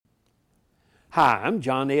Hi, I'm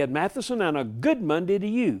John Ed Matheson, and a good Monday to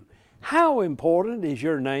you. How important is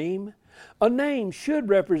your name? A name should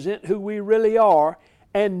represent who we really are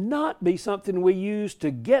and not be something we use to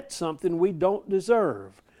get something we don't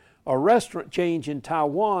deserve. A restaurant chain in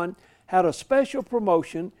Taiwan had a special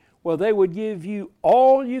promotion where they would give you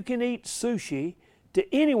all-you-can-eat sushi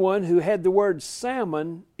to anyone who had the word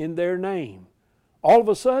salmon in their name. All of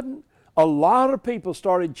a sudden, a lot of people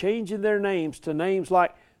started changing their names to names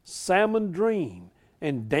like Salmon Dream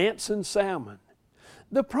and Dancing Salmon.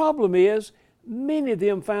 The problem is, many of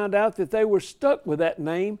them found out that they were stuck with that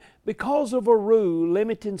name because of a rule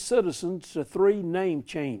limiting citizens to 3 name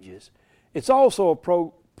changes. It's also a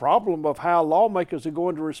problem of how lawmakers are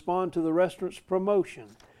going to respond to the restaurant's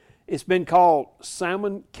promotion. It's been called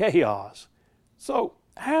Salmon Chaos. So,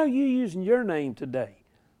 how are you using your name today?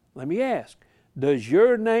 Let me ask, does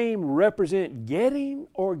your name represent getting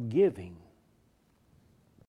or giving?